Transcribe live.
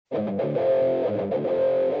Super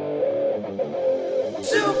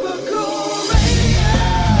Cool Radio.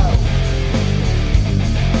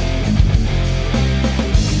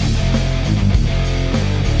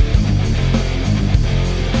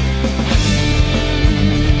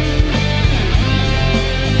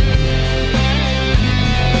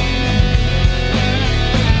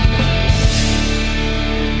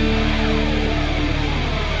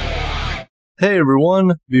 Hey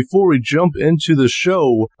everyone, before we jump into the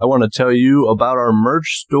show, I want to tell you about our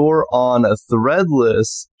merch store on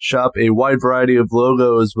Threadless. Shop a wide variety of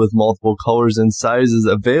logos with multiple colors and sizes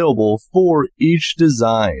available for each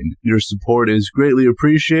design. Your support is greatly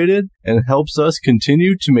appreciated and helps us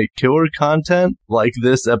continue to make killer content like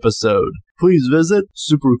this episode. Please visit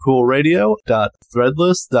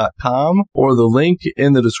supercoolradio.threadless.com or the link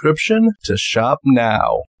in the description to shop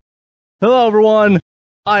now. Hello everyone.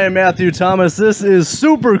 I am Matthew Thomas. This is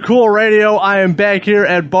Super Cool Radio. I am back here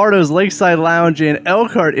at Barto's Lakeside Lounge in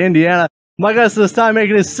Elkhart, Indiana. My guest this time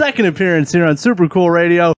making his second appearance here on Super Cool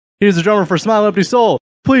Radio. He's the drummer for Smile Empty Soul.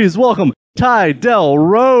 Please welcome Ty Del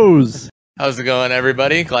Rose. How's it going,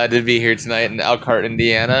 everybody? Glad to be here tonight in Elkhart,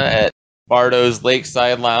 Indiana at Barto's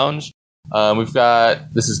Lakeside Lounge.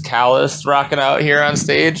 This is Callous rocking out here on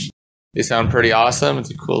stage. They sound pretty awesome.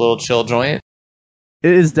 It's a cool little chill joint.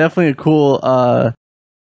 It is definitely a cool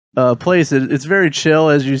place. It's very chill,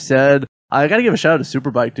 as you said. I gotta give a shout out to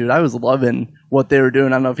Superbike, dude. I was loving what they were doing.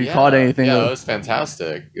 I don't know if you caught anything. Yeah, it was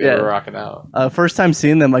fantastic. They were rocking out. First time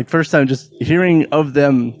seeing them, first time just hearing of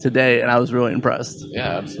them today, and I was really impressed.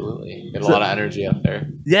 Yeah, absolutely. Got a lot of energy up there.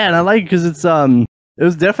 Yeah, and I like it because it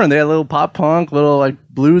was different. They had a little pop punk, little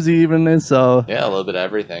bluesy even, and so yeah, a little bit of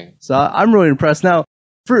everything. So I'm really impressed. Now,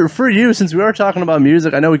 For you, since we are talking about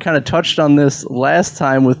music, I know we kind of touched on this last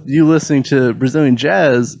time with you listening to Brazilian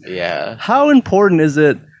jazz. Yeah. How important is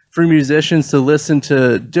it for musicians to listen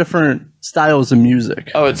to different styles of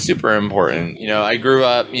music? Oh, it's super important. I grew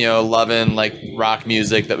up, loving rock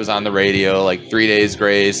music that was on the radio, like 3 Days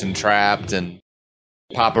Grace and Trapped and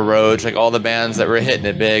Papa Roach, all the bands that were hitting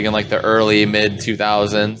it big in the early mid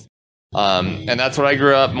 2000s. And that's what I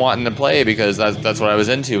grew up wanting to play because that's what I was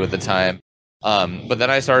into at the time. But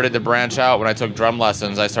then I started to branch out. When I took drum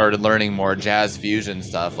lessons, I started learning more jazz fusion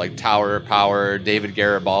stuff like Tower Power, David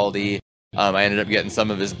Garibaldi. I ended up getting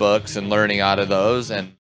some of his books and learning out of those.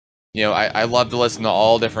 And, I love to listen to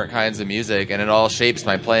all different kinds of music, and it all shapes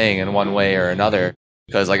my playing in one way or another.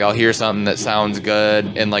 Because I'll hear something that sounds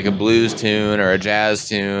good in a blues tune or a jazz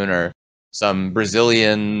tune or some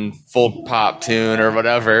Brazilian folk pop tune or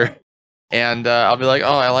whatever. And I'll be like,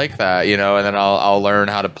 oh, I like that, and then I'll learn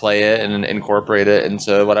how to play it and incorporate it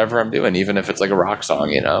into whatever I'm doing, even if it's a rock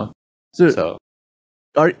song, So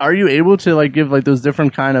are you able to give those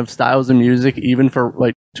different kind of styles of music, even for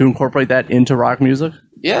to incorporate that into rock music?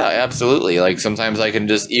 Yeah, absolutely. Sometimes I can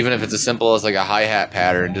just, even if it's as simple as a hi-hat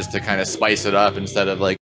pattern, just to kind of spice it up instead of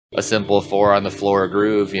a simple 4 on the floor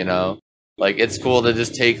groove, it's cool to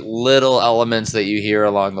just take little elements that you hear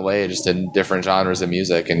along the way, just in different genres of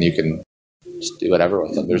music, and you can just do whatever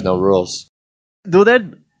with them. There's no rules. Though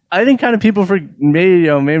I think kind of people may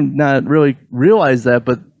not really realize that,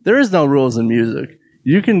 but there is no rules in music.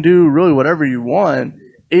 You can do really whatever you want,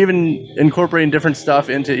 even incorporating different stuff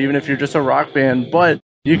into, even if you're just a rock band, but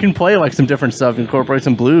you can play some different stuff, incorporate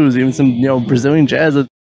some blues, even some, Brazilian jazz.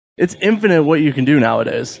 It's infinite what you can do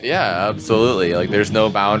nowadays. Yeah, absolutely. There's no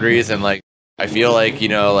boundaries. And I feel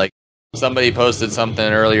somebody posted something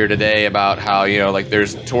earlier today about how,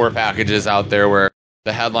 there's tour packages out there where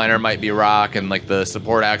the headliner might be rock and the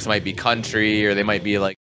support acts might be country, or they might be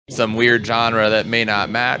some weird genre that may not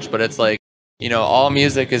match, but it's all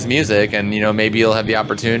music is music, and maybe you'll have the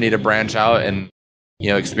opportunity to branch out and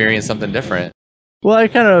experience something different. Well, I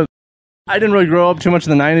didn't really grow up too much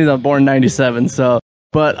in the 90s. I was born in 97, so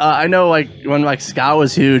but I know when ska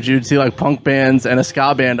was huge, you'd see punk bands and a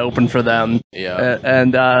ska band open for them. Yeah.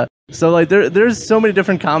 And so there's so many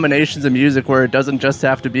different combinations of music where it doesn't just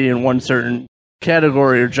have to be in one certain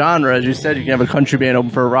category or genre. As you said, you can have a country band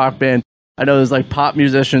open for a rock band. I know there's pop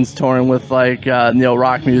musicians touring with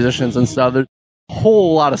rock musicians and stuff. There's a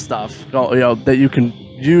whole lot of stuff that you can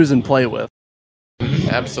use and play with.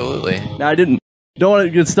 Absolutely. Now I don't want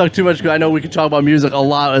to get stuck too much because I know we could talk about music a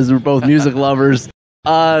lot as we're both music lovers.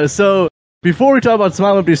 So before we talk about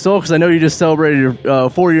Smile Empty Soul, because I know you just celebrated your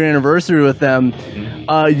 4-year anniversary with them,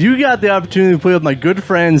 you got the opportunity to play with my good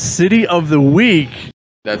friend City of the Week.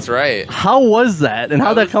 That's right. How was that, and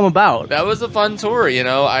how'd that come about? That was a fun tour,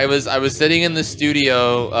 I was sitting in the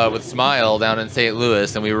studio with Smile down in St.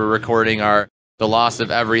 Louis, and we were recording the Loss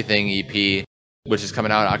of Everything EP, which is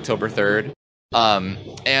coming out October 3rd.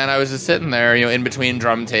 And I was just sitting there, in between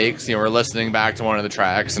drum takes, we're listening back to one of the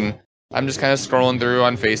tracks, and I'm just kind of scrolling through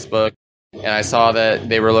on Facebook, and I saw that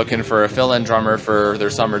they were looking for a fill-in drummer for their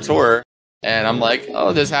summer tour. And I'm like,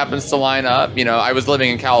 oh, this happens to line up. I was living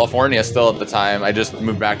in California still at the time. I just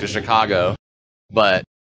moved back to Chicago. But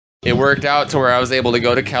it worked out to where I was able to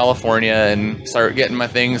go to California and start getting my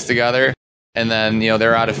things together. And then,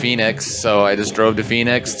 they're out of Phoenix. So I just drove to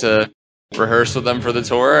Phoenix to rehearse with them for the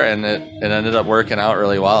tour. And it ended up working out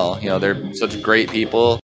really well. They're such great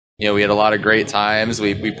people. We had a lot of great times.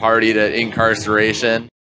 We partied at Incarceration,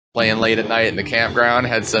 playing late at night in the campground,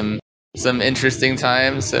 had some interesting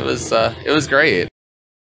times. It was great.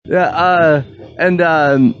 Yeah. And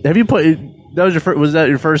have you played? Was that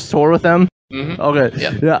your first tour with them? Mm-hmm. Okay.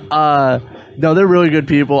 Yeah. No, they're really good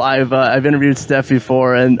people. I've interviewed Steph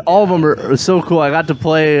before, and all of them are so cool. I got to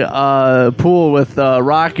play pool with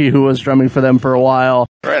Rocky, who was drumming for them for a while.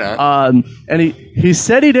 Right on. And he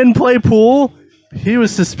said he didn't play pool. He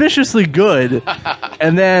was suspiciously good,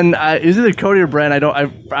 and then is it Cody or Brent?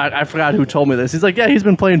 I forgot who told me this. He's like, yeah, he's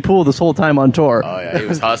been playing pool this whole time on tour. Oh yeah, he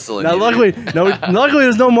was hustling. Now, luckily,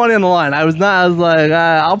 there's no money on the line. I was like,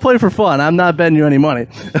 I'll play for fun. I'm not betting you any money.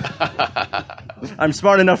 I'm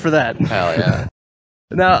smart enough for that. Hell yeah.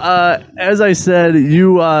 Now, as I said,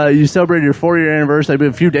 you celebrated your 4-year anniversary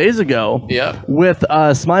a few days ago. Yep. With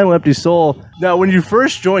Smile Empty Soul. Now, when you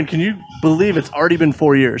first joined, can you believe it's already been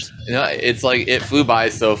 4 years? It's like it flew by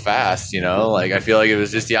so fast. Like I feel like it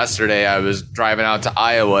was just yesterday. I was driving out to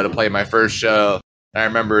Iowa to play my first show. And I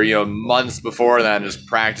remember, months before that, just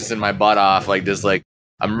practicing my butt off,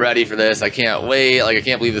 I'm ready for this. I can't wait. I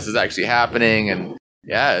can't believe this is actually happening. And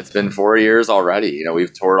yeah, it's been 4 years already.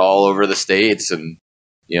 We've toured all over the States and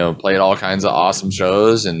played all kinds of awesome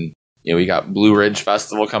shows, and we got Blue Ridge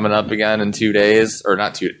Festival coming up again in 2 days, or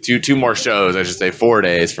not two more shows, I should say, 4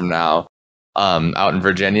 days from now, out in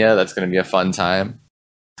Virginia. That's going to be a fun time.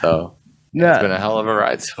 So yeah, it's been a hell of a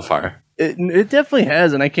ride so far. It definitely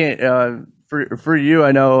has, and I can't for you.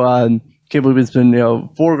 I know can't believe it's been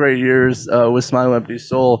 4 great years with Smile Empty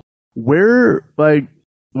Soul. What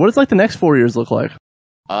does the next 4 years look like?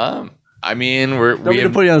 I mean, Don't mean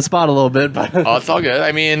to put you on the spot a little bit, but oh, it's all good.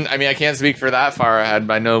 I mean, I can't speak for that far ahead,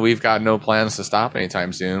 but I know we've got no plans to stop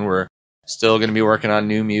anytime soon. We're still going to be working on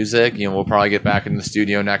new music. We'll probably get back in the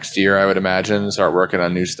studio next year, I would imagine, and start working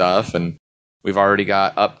on new stuff. And we've already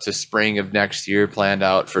got up to spring of next year planned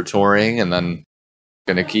out for touring, and then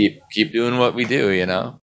going to keep doing what we do.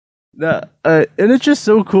 And it's just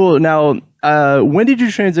so cool. Now, when did you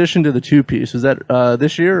transition to the 2-piece? Was that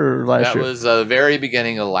this year or last year? That was the very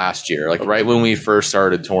beginning of last year, right when we first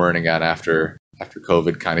started touring again after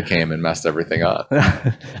COVID kind of came and messed everything up.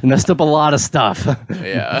 Messed up a lot of stuff.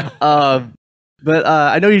 Yeah. But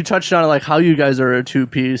I know you touched on how you guys are a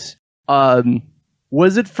 2-piece.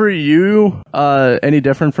 Was it for you any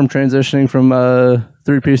different from transitioning from a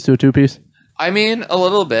 3-piece to a 2-piece? I mean, a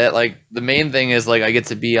little bit. The main thing is I get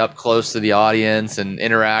to be up close to the audience and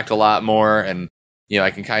interact a lot more, and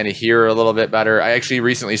I can kind of hear a little bit better. I actually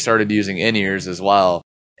recently started using in-ears as well,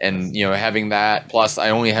 and having that, plus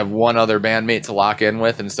I only have one other bandmate to lock in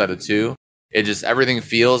with instead of 2. It just, everything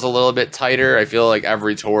feels a little bit tighter. I feel like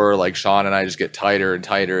every tour, Sean and I just get tighter and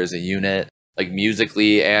tighter as a unit,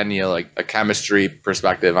 musically and a chemistry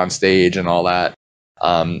perspective on stage and all that.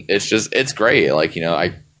 It's great.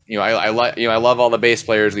 I love all the bass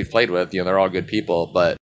players we've played with. They're all good people,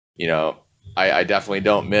 but I definitely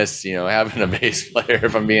don't miss having a bass player,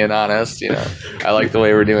 if I'm being honest. I like the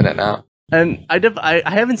way we're doing it now. And I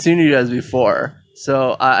haven't seen you guys before,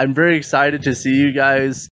 so I'm very excited to see you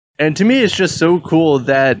guys. And to me, it's just so cool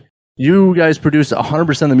that you guys produce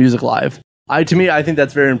 100% of the music live. I think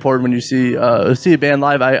that's very important when you see a band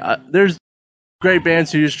live. There's great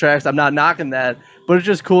bands who use tracks. I'm not knocking that. But it's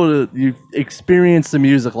just cool to you experience the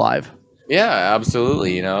music live. Yeah,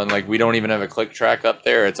 absolutely. And we don't even have a click track up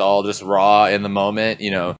there. It's all just raw in the moment.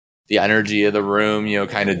 The energy of the room,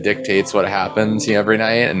 kind of dictates what happens every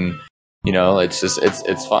night. And, it's just,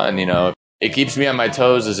 it's fun. It keeps me on my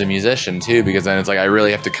toes as a musician too, because then it's I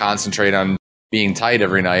really have to concentrate on being tight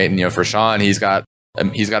every night. And, for Sean, he's got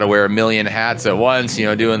to wear a million hats at once,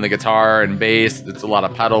 doing the guitar and bass. It's a lot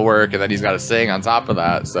of pedal work, and then he's got to sing on top of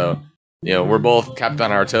that. So, we're both kept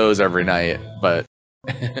on our toes every night, but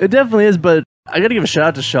it definitely is. But I got to give a shout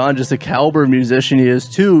out to Sean, just the caliber of musician he is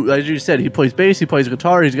too. As you said, he plays bass, he plays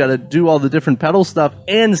guitar, he's got to do all the different pedal stuff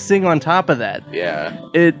and sing on top of that. Yeah,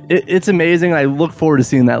 it's amazing. I look forward to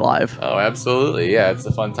seeing that live. Oh, absolutely. Yeah, it's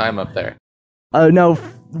a fun time up there. Now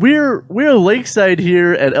we're lakeside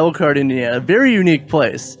here at Elkhart, Indiana, a very unique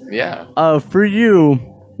place. Yeah. For you,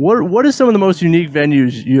 What is some of the most unique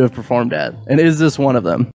venues you have performed at? And is this one of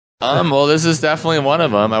them? Well, this is definitely one of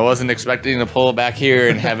them. I wasn't expecting to pull back here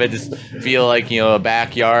and have it just feel like, a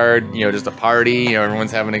backyard, just a party, everyone's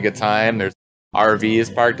having a good time. There's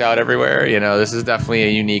RVs parked out everywhere. This is definitely a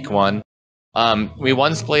unique one. We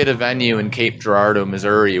once played a venue in Cape Girardeau,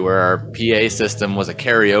 Missouri, where our PA system was a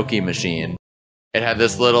karaoke machine. It had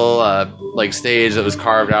this little, stage that was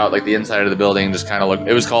carved out, like the inside of the building just kind of looked,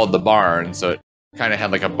 it was called the barn. So it kind of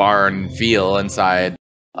had like a barn feel inside.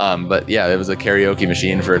 But yeah, it was a karaoke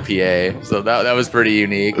machine for a PA, so that was pretty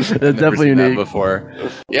unique. That's definitely unique. That before,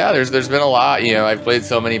 yeah, there's been a lot. I've played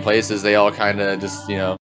so many places; they all kind of just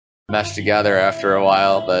mesh together after a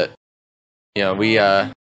while. But we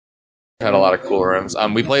had a lot of cool rooms.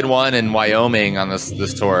 We played one in Wyoming on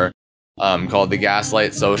this tour, called the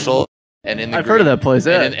Gaslight Social, and I've heard of that place.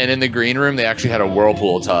 Yeah, and in the green room they actually had a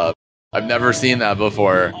whirlpool tub. I've never seen that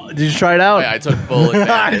before. Did you try it out? Yeah, I took full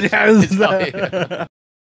advantage.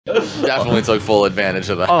 Definitely took full advantage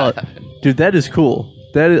of that. Oh, dude, that is cool.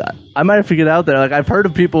 I might have to get out there. Like, I've heard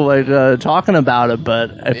of people talking about it,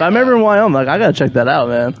 but if I'm ever in Wyoming, I gotta check that out,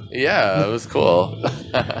 man. Yeah, it was cool.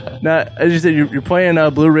 Now, as you said, you're playing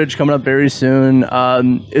Blue Ridge coming up very soon.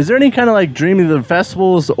 Is there any kind of dream of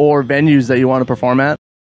festivals or venues that you want to perform at?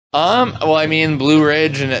 Well, I mean, Blue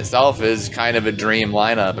Ridge in itself is kind of a dream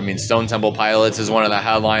lineup. I mean, Stone Temple Pilots is one of the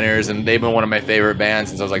headliners, and they've been one of my favorite bands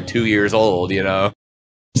since I was 2 years old.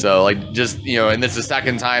 So and this is the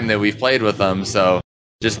second time that we've played with them. So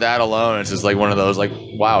just that alone, it's just one of those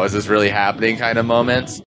wow, is this really happening kind of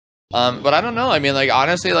moments. But I don't know. I mean,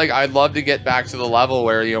 honestly, I'd love to get back to the level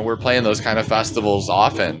where, we're playing those kind of festivals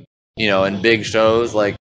often, and big shows.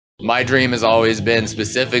 My dream has always been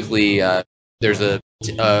specifically, there's a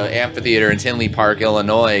amphitheater in Tinley Park,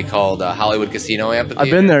 Illinois called Hollywood Casino Amphitheater. I've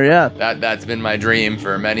been there, yeah. That's been my dream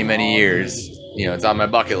for many, many years. It's on my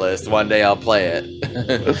bucket list. One day I'll play it.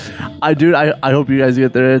 I hope you guys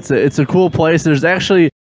get there. It's a cool place. There's actually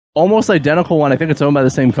almost identical one. I think it's owned by the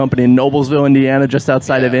same company in Noblesville, Indiana, just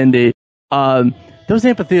outside of Indy. Those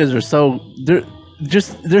amphitheaters are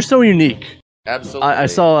they're so unique. Absolutely. I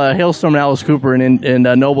saw Hailstorm and Alice Cooper in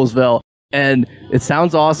Noblesville, and it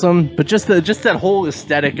sounds awesome. But just that whole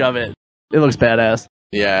aesthetic of it looks badass.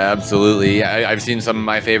 Yeah, absolutely. Yeah, I've seen some of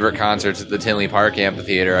my favorite concerts at the Tinley Park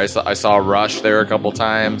Amphitheater. I saw Rush there a couple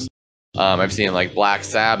times. I've seen Black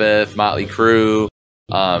Sabbath, Motley Crue,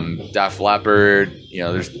 Def Leppard.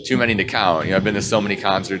 There's too many to count. I've been to so many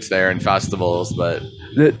concerts there and festivals. But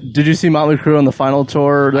did you see Motley Crue on the final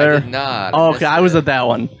tour there? I did not. Oh, okay, I was at that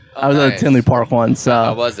one. I was at the Tinley Park one. So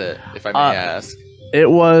how was it, if I may ask?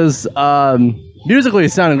 It was musically,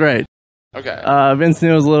 it sounded great. Okay. Vince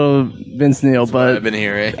Neil's a little Vince Neil, that's but I've been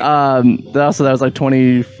hearing. Also, that was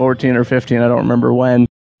 2014 or 15. I don't remember when.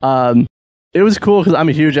 It was cool because I'm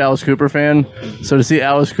a huge Alice Cooper fan. So to see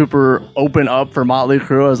Alice Cooper open up for Motley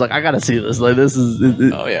Crue, I was like, I gotta see this. This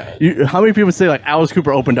is. Oh yeah. How many people say Alice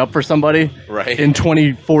Cooper opened up for somebody? Right. In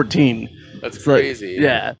 2014. That's crazy.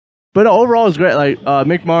 Yeah. But overall, it's great.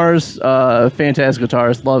 Mick Mars, fantastic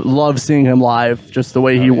guitarist. Love seeing him live. Just the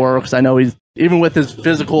way he works. I know he's even with his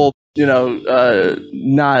physical.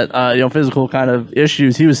 Physical kind of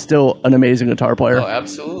issues, he was still an amazing guitar player. Oh,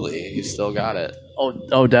 absolutely. He still got it.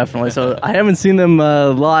 Oh, definitely. So I haven't seen them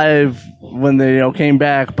live when they came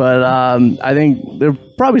back, but I think they're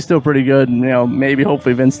probably still pretty good. Maybe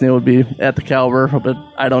hopefully Vince Neil would be at the caliber, but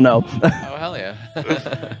I don't know. Oh, hell yeah.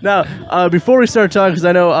 Now, before we start talking, because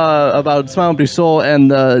I know about Smile Empty Soul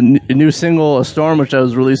and the new single, A Storm, which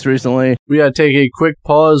was released recently, we got to take a quick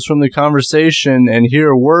pause from the conversation and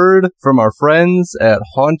hear a word from our friends at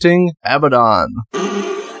Haunting Abaddon.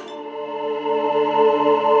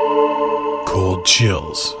 Cold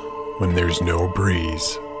chills when there's no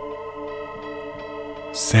breeze.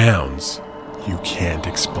 Sounds you can't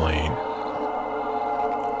explain.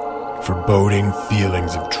 Foreboding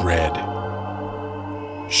feelings of dread.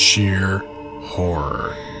 Sheer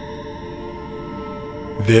horror.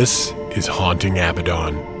 This is Haunting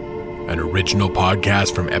Abaddon, an original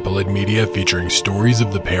podcast from Epilid Media featuring stories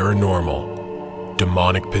of the paranormal,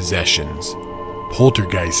 demonic possessions,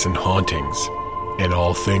 poltergeists and hauntings, and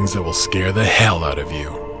all things that will scare the hell out of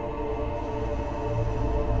you.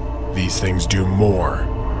 These things do more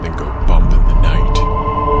than go bump in the night.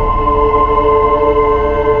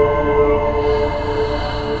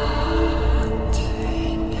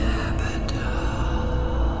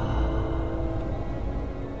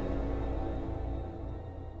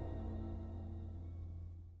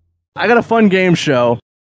 I got a fun game show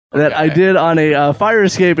that I did on a fire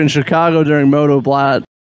escape in Chicago during Moto Blot.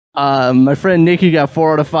 My friend Nikki got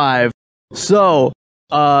 4 out of 5. So,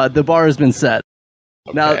 the bar has been set.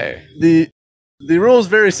 Now, Okay. the rule is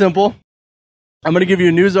very simple. I'm going to give you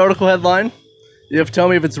a news article headline. You have to tell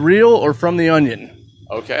me if it's real or from The Onion.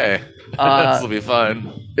 Okay. Uh, This will be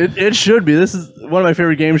fun. It should be. This is one of my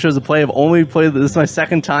favorite game shows to play. I've only played this is my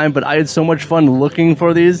second time, but I had so much fun looking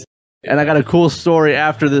for these. And I got a cool story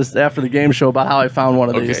after the game show about how I found one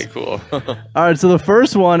of these. Okay, cool. All right, so the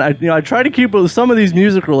first one, I try to keep with some of these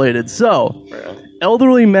music related. So,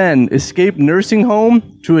 elderly men escape nursing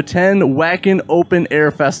home to attend Wacken Open Air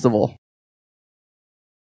Festival.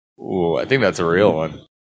 Ooh, I think that's a real one.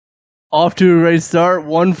 Off to a great start,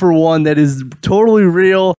 1 for 1. That is totally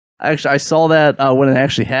real. Actually, I saw that when it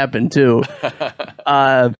actually happened too.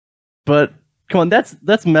 But come on,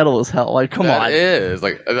 that's metal as hell. Like, come on. It is.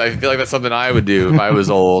 Like, I feel like that's something I would do if I was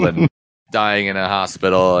old and dying in a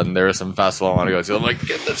hospital and there was some festival I want to go to. I'm like,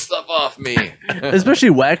 get this stuff off me. Especially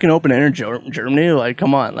Wacken Open Air in Germany. Like,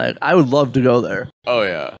 come on. Like, I would love to go there. Oh,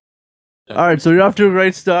 yeah. All right, so you're off to a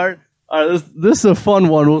great start. All right, this is a fun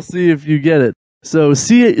one. We'll see if you get it. So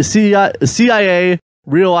CIA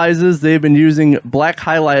realizes they've been using black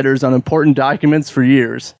highlighters on important documents for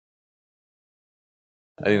years.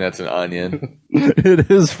 I think that's an onion. It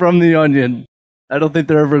is from The Onion. I don't think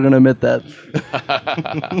they're ever going to admit that.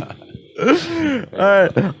 All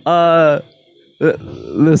right.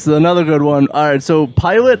 This is another good one. All right, so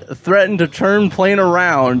pilot threatened to turn plane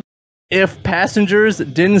around if passengers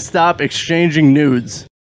didn't stop exchanging nudes.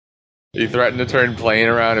 He threatened to turn plane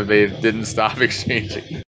around if they didn't stop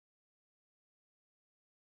exchanging.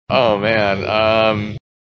 Oh, man.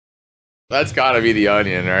 That's got to be The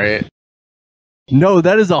Onion, right? No,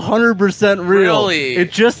 that is 100% real. Really?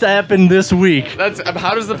 It just happened this week. How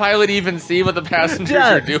does the pilot even see what the passengers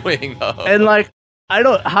Yeah. are doing, though? And like,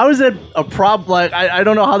 how is it a problem? Like, I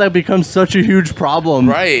don't know how that becomes such a huge problem.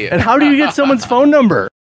 Right. And how do you get someone's phone number?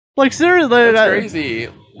 Like, seriously. That's crazy.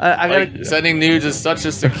 I Like, gotta, sending nudes is such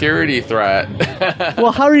a security threat.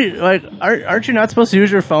 well, how are you, like, aren't you not supposed to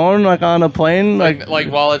use your phone, like, on a plane? like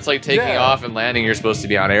while it's like taking Yeah. off and landing, you're supposed to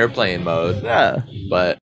be on airplane mode. Yeah.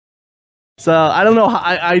 But So, I don't know.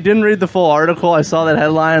 I didn't read the full article. I saw that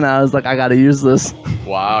headline, and I was like, I gotta use this.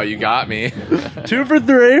 wow, you got me. 2 for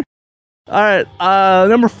 3. All right,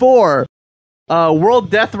 number 4. World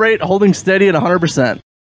death rate holding steady at 100%.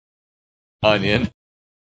 Onion.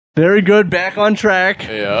 Very good, back on track.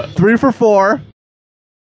 Yeah. 3 for 4.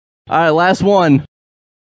 All right, last one.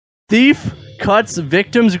 Thief cuts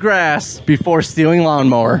victim's grass before stealing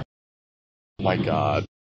lawnmower. Oh my God.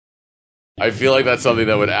 I feel like that's something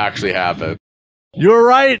that would actually happen. You're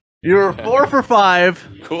right. You're 4 for 5.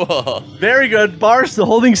 Cool. Very good. Bars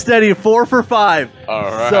holding steady, 4 for 5. All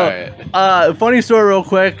right. So, funny story, real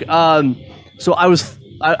quick. So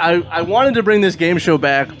I wanted to bring this game show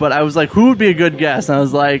back, but I was like, who would be a good guest? And I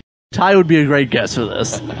was like, Ty would be a great guest for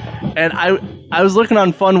this. And I was looking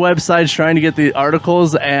on fun websites trying to get the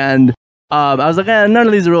articles, and I was like, none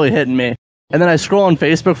of these are really hitting me. And then I scroll on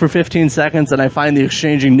Facebook for 15 seconds, and I find the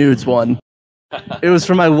exchanging nudes one. It was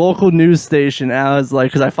from my local news station, and I was like,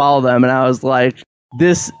 because I follow them, and I was like,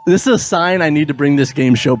 this is a sign I need to bring this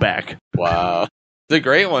game show back. Wow. It's a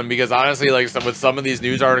great one because honestly, like with some of these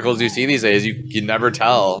news articles you see these days, you never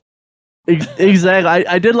tell. Exactly.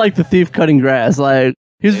 I did like the thief cutting grass. Like,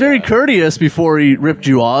 he was very courteous before he ripped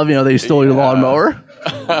you off. You know, they stole your lawnmower.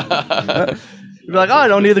 You'd be like, oh, I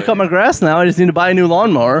don't need to cut my grass now. I just need to buy a new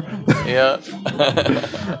lawnmower. Yeah.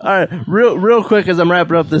 All right, real quick as I'm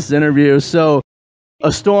wrapping up this interview. So,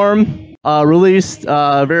 A Storm released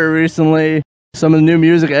very recently. Some of the new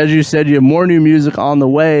music, as you said, you have more new music on the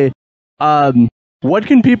way. What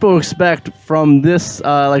can people expect from this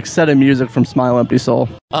set of music from Smile Empty Soul?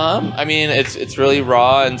 I mean, it's really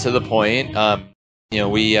raw and to the point.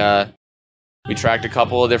 We tracked a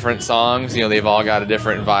couple of different songs. You know, they've all got a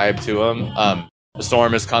different vibe to them. The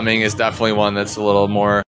Storm is Coming is definitely one that's a little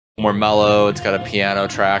more mellow. It's got a piano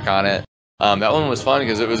track on it. That one was fun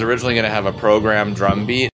because it was originally going to have a programmed drum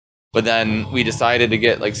beat, but then we decided to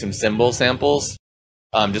get like some cymbal samples,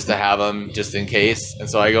 just to have them just in case. And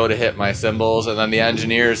so I go to hit my cymbals, and then the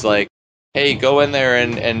engineer's like, hey, go in there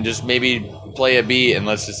and just maybe play a beat and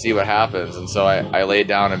let's just see what happens. And so I laid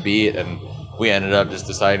down a beat, and we ended up just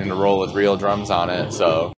deciding to roll with real drums on it.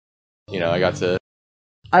 So, I got to...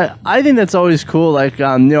 I think that's always cool. Like,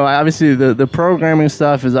 obviously the programming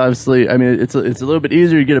stuff is obviously, I mean, it's a little bit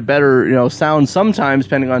easier to get a better, sound sometimes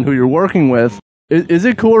depending on who you're working with. Is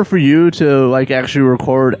it cooler for you to like actually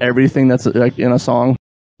record everything that's like in a song?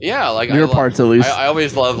 Yeah, like your parts at least. I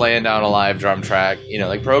always love laying down a live drum track.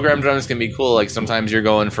 Like programmed drums can be cool. Like sometimes you're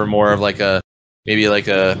going for more of like maybe like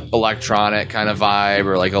a electronic kind of vibe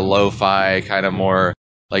or like a lo-fi kind of more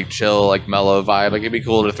like chill, like mellow vibe. Like it'd be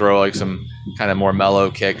cool to throw like some kind of more mellow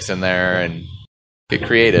kicks in there and get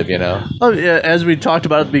creative, you know? Oh, yeah, as we talked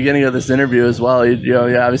about at the beginning of this interview as well,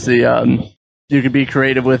 obviously you could be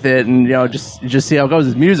creative with it and, just see how it goes.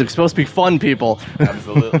 It's music. It's supposed to be fun, people.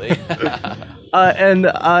 Absolutely. And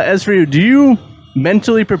as for you, do you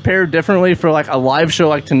mentally prepare differently for like a live show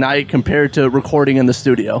like tonight compared to recording in the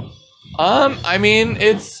studio? I mean,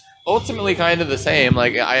 it's ultimately kind of the same.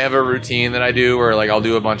 Like I have a routine that I do where like I'll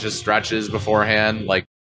do a bunch of stretches beforehand, like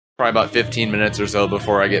probably about 15 minutes or so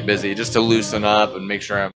before I get busy, just to loosen up and make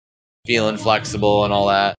sure I'm feeling flexible and all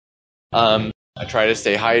that. I try to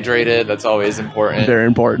stay hydrated. That's always important. Very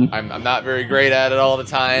important. I'm not very great at it all the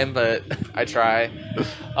time, but I try.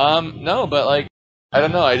 No, but like, I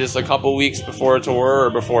don't know. I just a couple weeks before a tour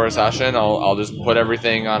or before a session, I'll just put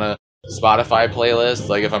everything on a Spotify playlist.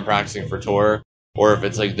 Like if I'm practicing for tour, or if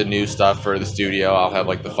it's like the new stuff for the studio, I'll have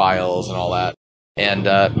like the files and all that. And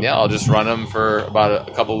I'll just run them for about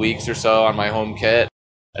a couple weeks or so on my home kit,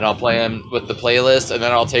 and I'll play them with the playlist, and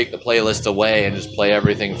then I'll take the playlist away and just play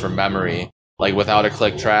everything from memory, like without a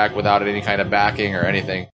click track, without any kind of backing or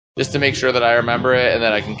anything, just to make sure that I remember it and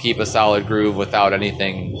that I can keep a solid groove without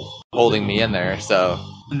anything holding me in there. So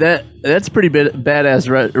that's pretty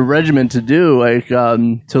badass regimen to do, like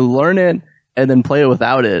to learn it and then play it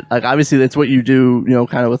without it. Like obviously that's what you do,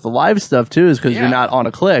 kind of with the live stuff too, is because you're not on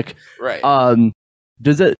a click. Right.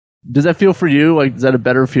 Does that feel for you? Like, is that a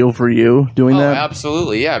better feel for you doing that?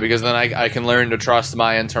 Absolutely, yeah. Because then I can learn to trust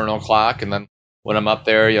my internal clock, and then when I'm up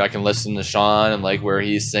there, I can listen to Sean and like where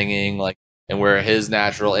he's singing, like, and where his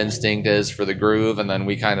natural instinct is for the groove, and then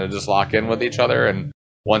we kind of just lock in with each other. And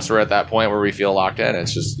once we're at that point where we feel locked in,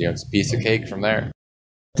 it's just it's a piece of cake from there.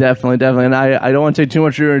 Definitely. And I don't want to take too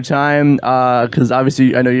much of your time because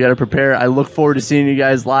obviously I know you got to prepare. I look forward to seeing you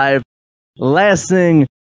guys live. Last thing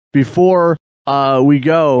before we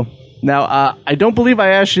go. Now, I don't believe I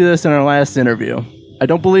asked you this in our last interview. I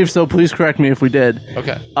don't believe so. Please correct me if we did.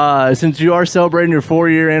 Okay. Since you are celebrating your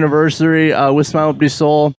 4-year anniversary with Smile Empty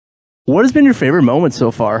Soul, what has been your favorite moment so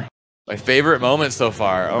far? My favorite moment so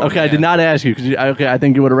far? Oh, okay, man. I did not ask you. I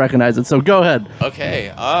think you would have recognized it. So go ahead.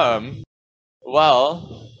 Okay.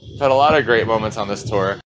 Well, I've had a lot of great moments on this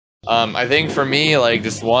tour. I think for me, like,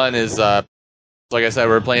 just one is, like I said,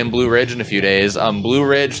 we're playing Blue Ridge in a few days. Blue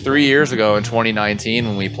Ridge 3 years ago in 2019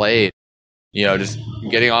 when we played, just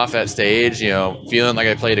getting off that stage, feeling like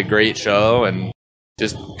I played a great show and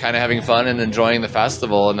just kind of having fun and enjoying the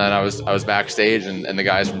festival. And then I was backstage and the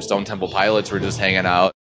guys from Stone Temple Pilots were just hanging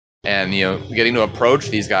out and, getting to approach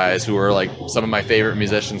these guys who were like some of my favorite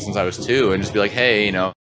musicians since I was 2 and just be like, hey,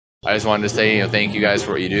 I just wanted to say, thank you guys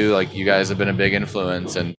for what you do. Like, you guys have been a big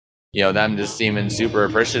influence, and them just seeming super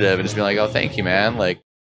appreciative and just being like, oh, thank you, man. Like,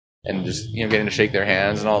 and just getting to shake their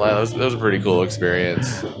hands and all that. That was a pretty cool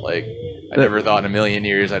experience. Like, I never thought in a million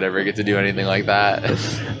years I'd ever get to do anything like that.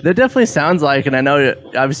 That definitely sounds like, and I know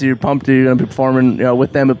obviously you're pumped you're going to be performing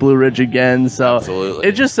with them at Blue Ridge again. So absolutely,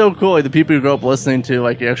 it's just so cool. Like, the people you grew up listening to,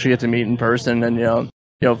 like, you actually get to meet in person, and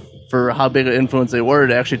for how big an influence they were,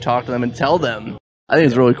 to actually talk to them and tell them. I think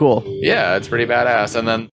it's really cool. Yeah, it's pretty badass. And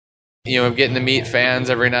then, I'm getting to meet fans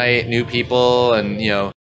every night, new people,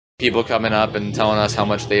 and, people coming up and telling us how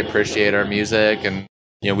much they appreciate our music, and,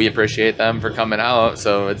 we appreciate them for coming out.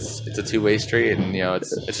 So it's a two-way street, and,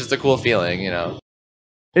 it's just a cool feeling,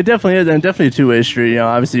 It definitely is, and definitely a two-way street.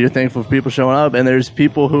 Obviously you're thankful for people showing up, and there's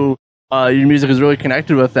people who your music is really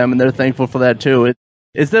connected with them, and they're thankful for that too.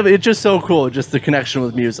 It's just so cool, just the connection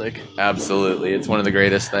with music. Absolutely. It's one of the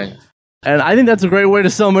greatest things. And I think that's a great way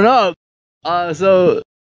to sum it up. So,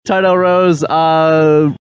 Tidal Rose,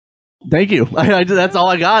 thank you. That's all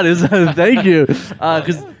I got is thank you.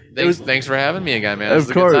 Thanks for having me again, man. This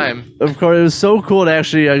was a good time. Of course, it was so cool to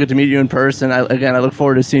actually get to meet you in person. I look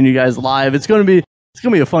forward to seeing you guys live. It's gonna be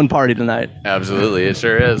a fun party tonight. Absolutely, it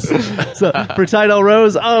sure is. So, for Tidal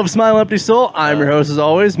Rose of Smile Empty Soul, I'm your host as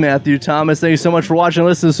always, Matthew Thomas. Thank you so much for watching and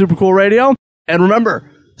listening to Super Cool Radio. And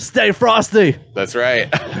remember, stay frosty. That's right.